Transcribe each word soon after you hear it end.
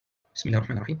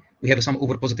Bismillahirrahmanirrahim. We have a sum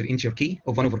over positive integer k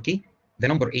of 1 over k, the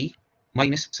number a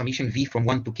minus summation v from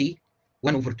 1 to k,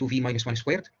 1 over 2v minus 1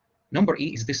 squared. Number a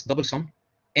is this double sum,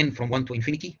 n from 1 to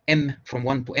infinity, m from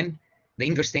 1 to n, the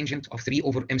inverse tangent of 3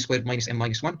 over m squared minus m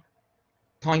minus 1,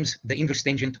 times the inverse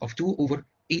tangent of 2 over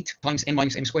 8 times n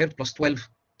minus m squared plus 12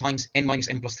 times n minus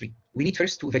m plus 3. We need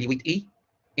first to evaluate a,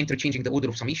 interchanging the order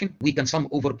of summation. We can sum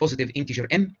over positive integer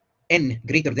m, n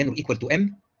greater than or equal to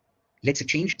m. Let's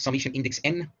change summation index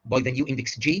n by the new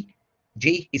index j.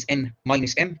 J is n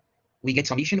minus m. We get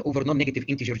summation over non-negative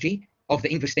integer j of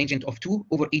the inverse tangent of 2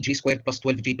 over 8j squared plus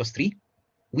 12j plus 3.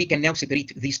 We can now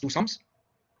separate these two sums.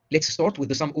 Let's start with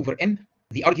the sum over m.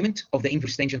 The argument of the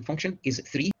inverse tangent function is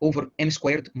 3 over m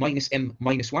squared minus m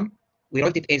minus 1. We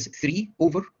write it as 3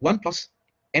 over 1 plus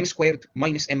m squared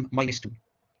minus m minus 2.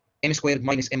 M squared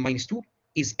minus m minus 2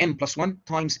 is m plus 1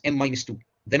 times m minus 2.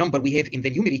 The number we have in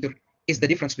the numerator is the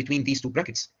difference between these two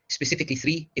brackets. Specifically,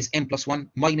 3 is m plus 1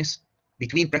 minus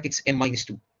between brackets m minus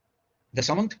 2. The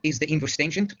summand is the inverse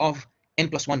tangent of m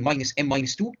plus 1 minus m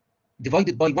minus 2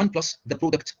 divided by 1 plus the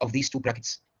product of these two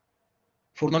brackets.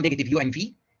 For non-negative u and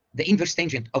v, the inverse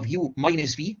tangent of u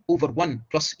minus v over 1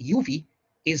 plus uv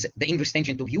is the inverse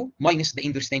tangent of u minus the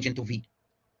inverse tangent of v.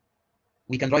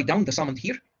 We can write down the summand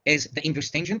here as the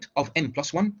inverse tangent of m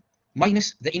plus 1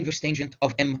 minus the inverse tangent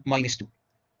of m minus 2.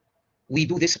 We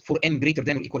do this for m greater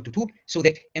than or equal to 2 so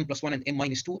that m plus 1 and m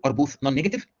minus 2 are both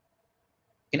non-negative.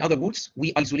 In other words,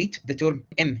 we isolate the term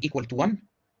m equal to 1,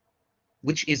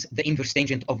 which is the inverse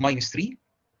tangent of minus 3.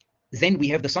 Then we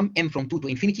have the sum m from 2 to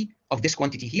infinity of this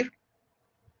quantity here.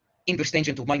 Inverse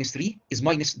tangent of minus 3 is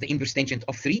minus the inverse tangent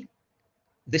of 3.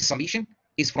 This summation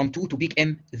is from 2 to big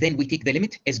M. Then we take the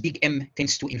limit as big M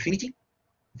tends to infinity.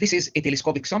 This is a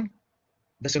telescopic sum.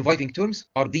 The surviving terms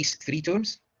are these three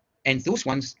terms, and those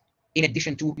ones in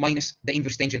addition to minus the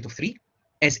inverse tangent of 3.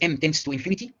 As m tends to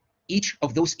infinity, each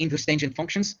of those inverse tangent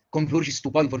functions converges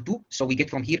to pi over 2. So we get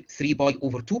from here 3 pi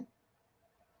over 2.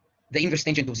 The inverse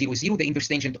tangent of 0 is 0. The inverse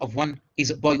tangent of 1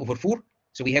 is pi over 4.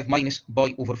 So we have minus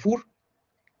pi over 4.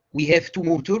 We have two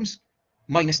more terms,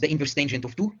 minus the inverse tangent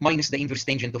of 2, minus the inverse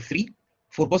tangent of 3.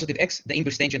 For positive x, the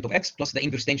inverse tangent of x plus the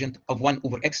inverse tangent of 1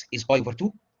 over x is pi over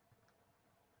 2.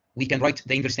 We can write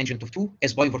the inverse tangent of 2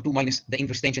 as pi over 2 minus the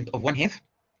inverse tangent of 1/2.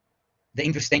 The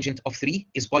inverse tangent of 3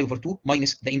 is pi over 2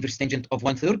 minus the inverse tangent of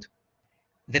 1/3.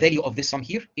 The value of this sum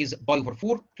here is pi over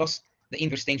 4 plus the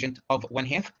inverse tangent of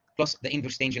 1/2 plus the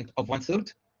inverse tangent of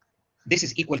 1/3. This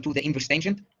is equal to the inverse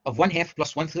tangent of 1/2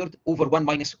 plus 1/3 over 1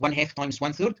 minus 1/2 times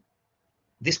 1/3.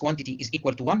 This quantity is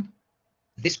equal to 1.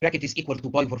 This bracket is equal to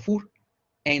pi over 4,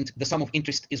 and the sum of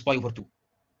interest is pi over 2.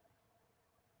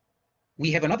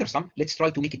 We have another sum. Let's try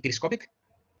to make it telescopic.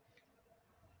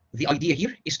 The idea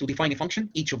here is to define a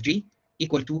function h of j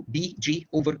equal to bj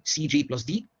over cj plus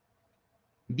d.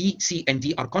 b, c, and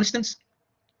d are constants.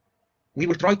 We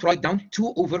will try to write down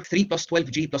 2 over 3 plus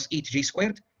 12j plus 8j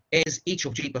squared as h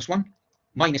of j plus 1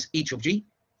 minus h of j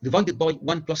divided by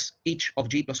 1 plus h of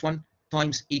j plus 1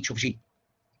 times h of j.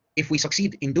 If we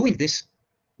succeed in doing this,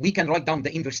 we can write down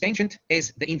the inverse tangent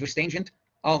as the inverse tangent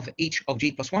of h of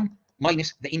j plus 1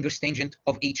 minus the inverse tangent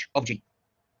of h of j.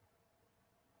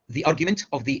 The argument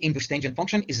of the inverse tangent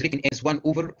function is written as 1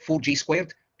 over 4j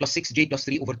squared plus 6j plus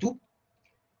 3 over 2.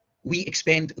 We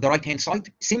expand the right-hand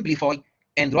side, simplify,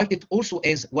 and write it also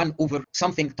as 1 over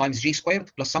something times j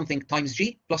squared plus something times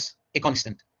j plus a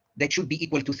constant. That should be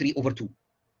equal to 3 over 2.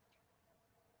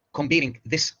 Comparing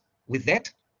this with that,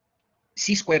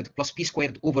 c squared plus p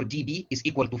squared over db is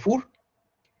equal to 4.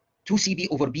 2cb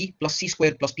over b plus c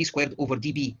squared plus p squared over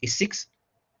db is 6.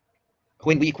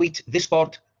 When we equate this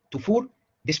part to 4,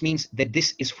 this means that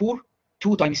this is 4.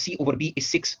 2 times c over b is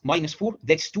 6 minus 4,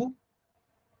 that's 2.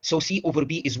 So c over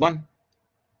b is 1.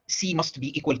 C must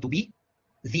be equal to b.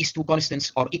 These two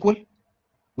constants are equal.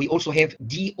 We also have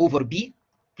d over b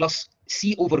plus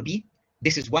c over b.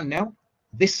 This is 1 now.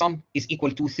 This sum is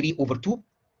equal to 3 over 2.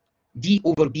 d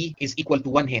over b is equal to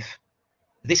 1/2.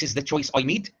 This is the choice I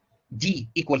made. d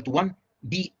equal to 1,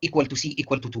 b equal to c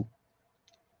equal to 2.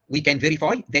 We can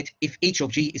verify that if h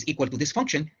of j is equal to this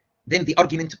function, then the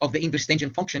argument of the inverse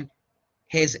tangent function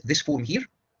has this form here.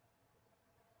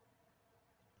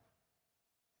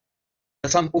 The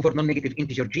sum over non-negative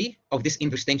integer j of this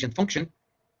inverse tangent function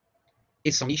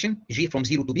is summation j from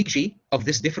 0 to big J of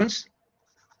this difference,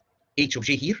 h of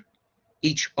j here,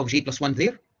 h of j plus 1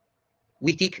 there.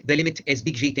 We take the limit as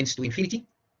big J tends to infinity.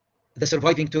 The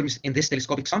surviving terms in this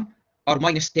telescopic sum are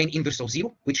minus tan inverse of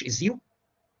 0, which is 0.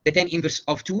 The tan inverse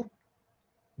of 2,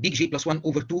 big J plus 1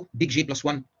 over 2, big J plus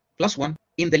 1 plus 1.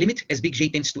 In the limit as big J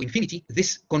tends to infinity, this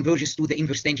converges to the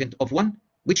inverse tangent of 1,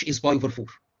 which is pi over 4.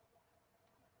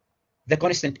 The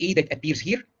constant A that appears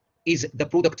here is the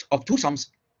product of two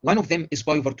sums. One of them is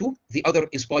pi over 2, the other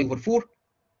is pi over 4.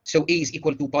 So A is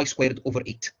equal to pi squared over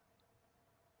 8.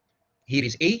 Here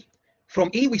is A. From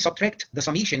A, we subtract the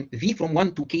summation V from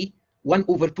 1 to K, 1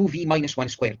 over 2V minus 1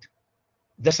 squared.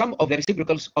 The sum of the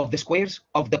reciprocals of the squares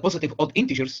of the positive odd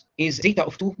integers is zeta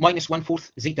of 2 minus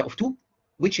 1/4 zeta of 2,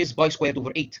 which is pi squared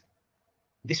over 8.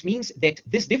 This means that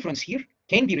this difference here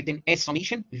can be written as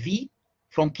summation V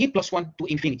from K plus 1 to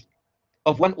infinity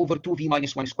of 1 over 2V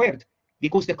minus 1 squared,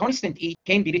 because the constant A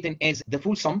can be written as the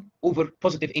full sum over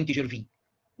positive integer V.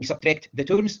 We subtract the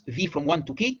terms V from 1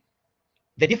 to K.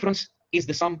 The difference is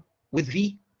the sum with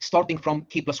V starting from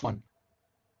K plus 1.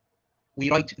 We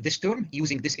write this term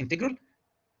using this integral.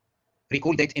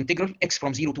 Recall that integral x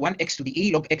from 0 to 1, x to the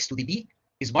a log x to the b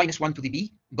is minus 1 to the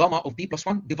b, gamma of b plus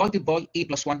 1 divided by a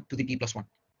plus 1 to the b plus 1.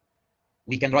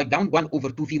 We can write down 1 over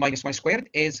 2v minus 1 squared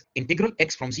as integral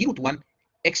x from 0 to 1,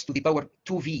 x to the power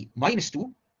 2v minus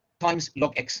 2 times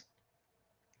log x.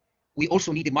 We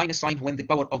also need a minus sign when the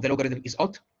power of the logarithm is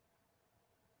odd.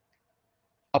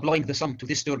 Applying the sum to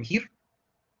this term here,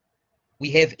 we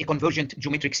have a convergent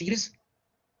geometric series.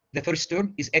 The first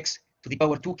term is x to the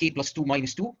power 2k plus 2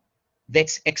 minus 2.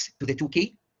 That's x to the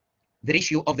 2k. The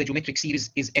ratio of the geometric series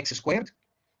is x squared.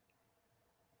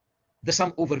 The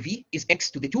sum over v is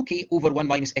x to the 2k over 1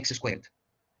 minus x squared.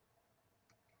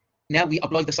 Now we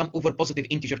apply the sum over positive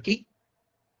integer k.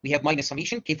 We have minus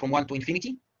summation k from 1 to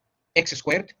infinity, x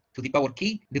squared to the power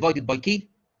k divided by k.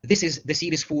 This is the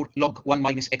series for log 1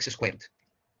 minus x squared.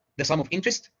 The sum of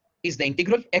interest is the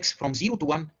integral x from 0 to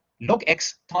 1 log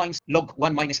x times log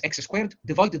 1 minus x squared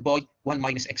divided by 1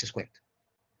 minus x squared.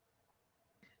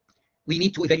 We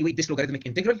need to evaluate this logarithmic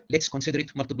integral. Let's consider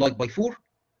it multiplied by 4.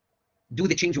 Do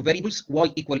the change of variables,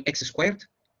 y equal x squared.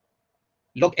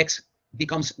 Log x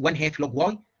becomes 1/2 log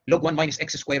y. Log 1 minus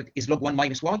x squared is log 1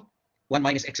 minus y. 1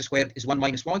 minus x squared is 1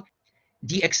 minus y.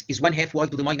 Dx is 1/2 y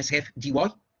to the minus half dy.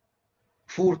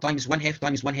 4 times 1/2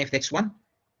 times 1/2, that's 1.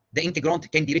 The integrand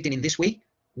can be written in this way.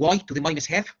 Y to the minus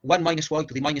half, 1 minus y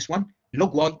to the minus 1,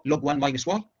 log y, log 1 minus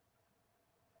y.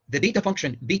 The beta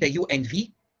function, beta u and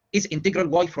v, is integral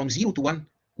y from 0 to 1,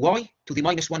 y to the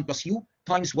minus 1 plus u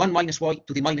times 1 minus y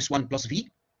to the minus 1 plus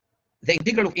v. The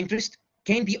integral of interest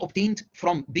can be obtained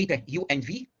from beta u and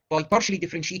v by partially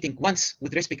differentiating once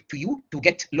with respect to u to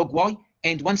get log y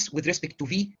and once with respect to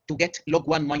v to get log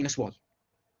 1 minus y.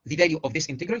 The value of this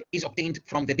integral is obtained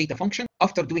from the beta function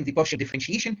after doing the partial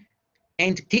differentiation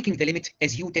and taking the limit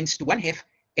as u tends to 1/2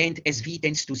 and as v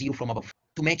tends to 0 from above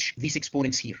to match these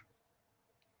exponents here.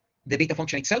 The beta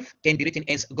function itself can be written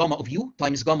as gamma of u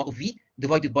times gamma of v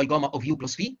divided by gamma of u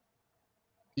plus v.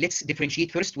 Let's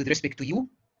differentiate first with respect to u.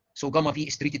 So gamma v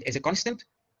is treated as a constant.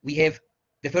 We have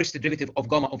the first derivative of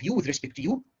gamma of u with respect to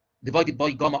u divided by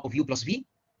gamma of u plus v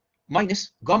minus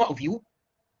gamma of u.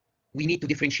 We need to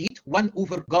differentiate 1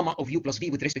 over gamma of u plus v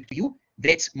with respect to u.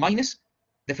 That's minus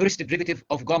the first derivative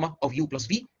of gamma of u plus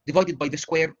v divided by the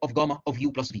square of gamma of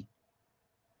u plus v.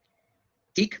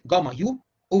 Take gamma u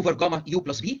over gamma u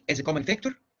plus v as a common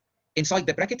factor. Inside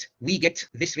the bracket, we get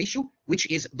this ratio, which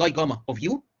is digamma of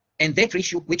u, and that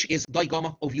ratio, which is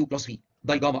digamma of u plus v.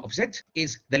 Digamma of z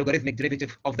is the logarithmic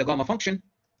derivative of the gamma function,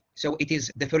 so it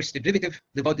is the first derivative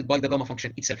divided by the gamma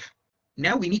function itself.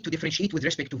 Now we need to differentiate with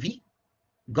respect to v.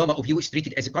 Gamma of u is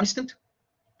treated as a constant.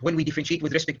 When we differentiate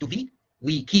with respect to v,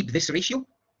 we keep this ratio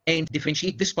and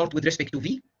differentiate this part with respect to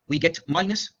v. We get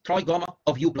minus trigamma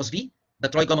of u plus v. The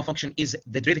trigamma function is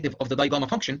the derivative of the digamma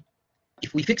function.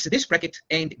 If we fix this bracket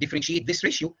and differentiate this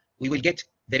ratio, we will get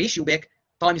the ratio back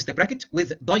times the bracket with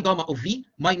digamma of v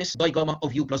minus digamma of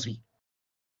u plus v.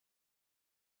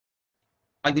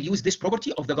 I will use this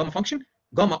property of the gamma function.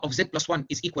 Gamma of z plus 1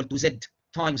 is equal to z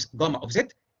times gamma of z.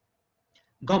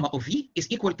 Gamma of v is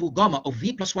equal to gamma of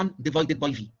v plus 1 divided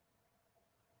by v.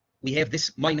 We have this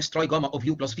minus trigamma of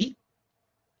u plus v.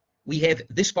 We have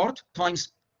this part times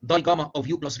digamma of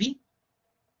u plus v.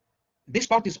 This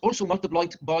part is also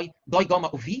multiplied by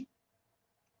digamma of v.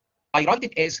 I write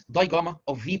it as digamma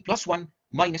of v plus 1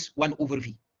 minus 1 over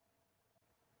v.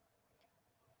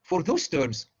 For those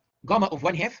terms, gamma of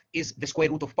 1/2 is the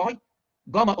square root of pi.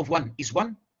 Gamma of 1 is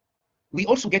 1. We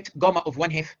also get gamma of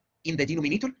 1/2 in the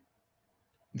denominator.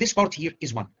 This part here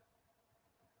is 1.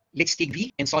 Let's take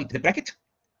v inside the bracket.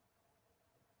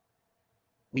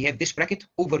 We have this bracket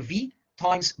over v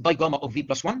times digamma of v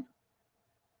plus 1.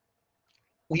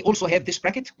 We also have this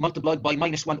bracket multiplied by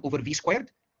minus 1 over v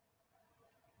squared,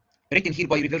 written here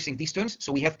by reversing these terms.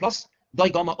 So we have plus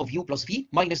digamma of u plus v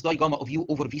minus digamma of u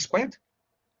over v squared.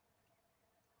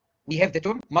 We have the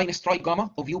term minus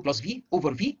trigamma of u plus v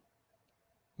over v.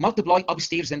 Multiply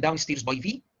upstairs and downstairs by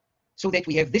v. so that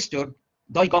we have this term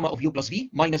digamma of u plus v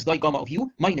minus digamma of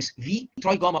u minus v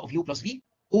trigamma of u plus v,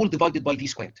 all divided by v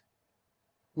squared.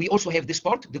 We also have this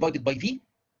part divided by v,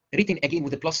 written again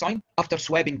with a plus sign after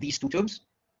swapping these two terms.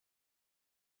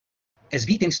 As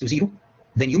v tends to 0,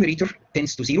 the numerator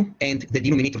tends to 0 and the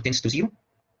denominator tends to 0.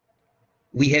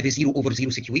 We have a 0 over 0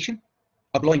 situation.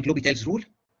 Applying L'Hopital's rule,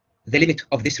 the limit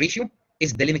of this ratio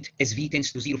is the limit as v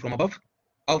tends to 0 from above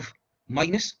of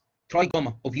minus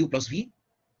trigamma of u plus v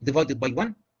divided by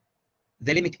 1.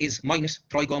 The limit is minus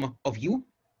trigamma of u.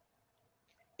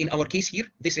 In our case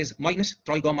here, this is minus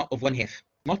trigamma of 1/2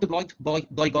 multiplied by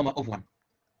digamma of 1.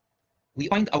 We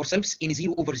find ourselves in a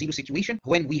 0 over 0 situation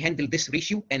when we handle this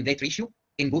ratio and that ratio.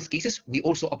 In both cases, we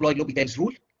also apply L'Hopital's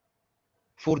rule.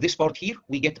 For this part here,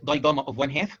 we get digamma of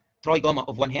 1/2, trigamma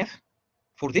of 1/2.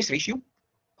 For this ratio,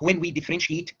 when we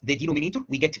differentiate the denominator,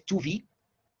 we get 2v.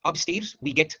 Upstairs,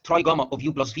 we get trigamma of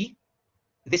u plus v.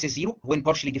 This is 0 when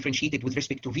partially differentiated with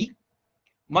respect to v,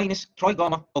 minus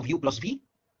trigamma of u plus v,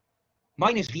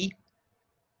 minus v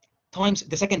times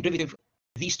the second derivative.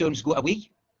 These terms go away.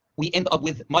 We end up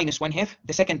with minus 1/2,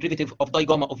 the second derivative of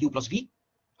digamma of u plus v.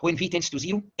 When v tends to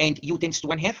 0 and u tends to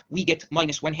 1/2, we get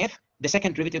minus 1/2, the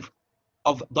second derivative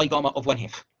of digamma of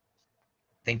 1/2.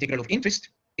 The integral of interest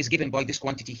is given by this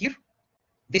quantity here.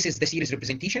 This is the series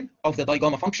representation of the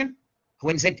digamma function.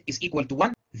 When z is equal to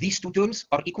 1, these two terms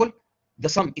are equal. The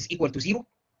sum is equal to 0.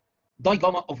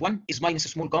 Digamma of 1 is minus a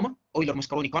small gamma,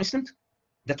 Euler-Mascheroni constant.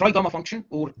 The trigamma function,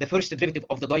 or the first derivative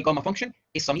of the digamma function,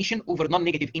 is summation over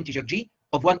non-negative integer j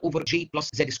of 1 over j plus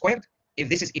z squared. If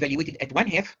this is evaluated at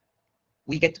 1/2,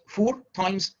 we get 4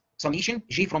 times summation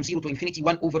j from 0 to infinity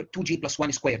 1 over 2j plus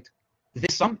 1 squared.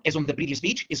 This sum, as on the previous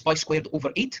page, is pi squared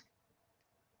over 8.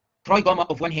 Trigamma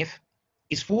of 1/2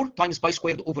 is 4 times pi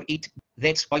squared over 8.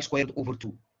 That's pi squared over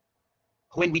 2.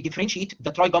 When we differentiate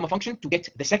the trigamma function to get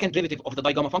the second derivative of the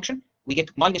digamma function, we get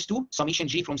minus 2 summation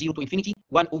j from 0 to infinity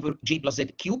 1 over j plus z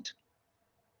cubed.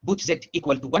 Put z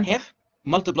equal to 1/2,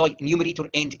 multiply numerator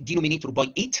and denominator by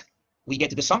 8. We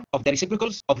get the sum of the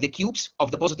reciprocals of the cubes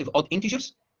of the positive odd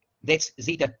integers. That's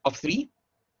zeta of 3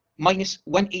 minus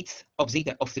 1/8 of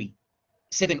zeta of 3.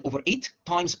 7 over 8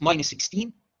 times minus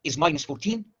 16 is minus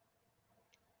 14.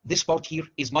 This part here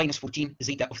is minus 14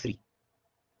 zeta of 3.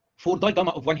 For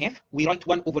digamma of 1/2, we write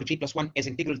 1 over j plus 1 as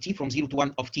integral t from 0 to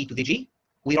 1 of t to the j.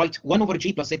 We write 1 over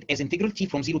j plus z as integral t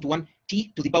from 0 to 1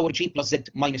 t to the power j plus z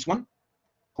minus 1.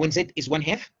 When z is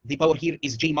 1/2, the power here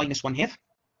is j minus 1/2.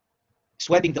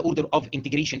 Swapping the order of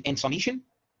integration and summation,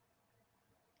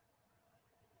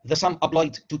 the sum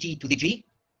applied to t to the j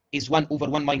is 1 over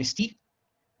 1 minus t.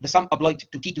 The sum applied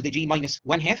to t to the j minus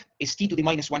 1/2 is t to the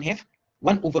minus 1/2,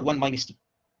 1 over 1 minus t.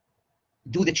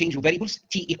 Do the change of variables,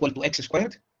 t equal to x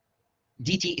squared.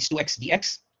 dt is 2x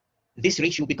dx. This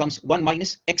ratio becomes 1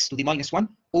 minus x to the minus 1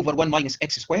 over 1 minus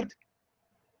x squared.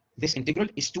 This integral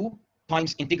is 2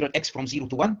 times integral x from 0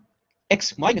 to 1,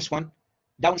 x minus 1.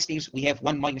 Downstairs we have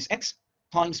 1 minus x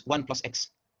times 1 plus x.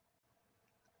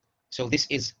 So this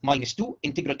is minus 2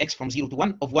 integral x from 0 to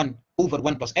 1 of 1 over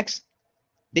 1 plus x.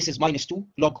 This is minus 2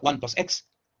 log 1 plus x.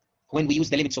 When we use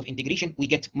the limits of integration, we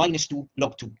get minus 2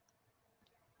 log 2.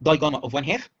 Digamma of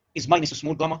 1/2 is minus a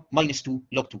small gamma minus 2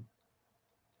 log 2.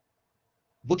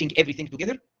 Putting everything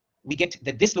together, we get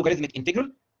that this logarithmic integral,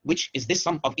 which is this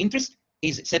sum of interest,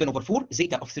 is 7 over 4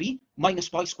 zeta of 3 minus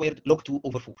pi squared log 2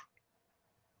 over 4.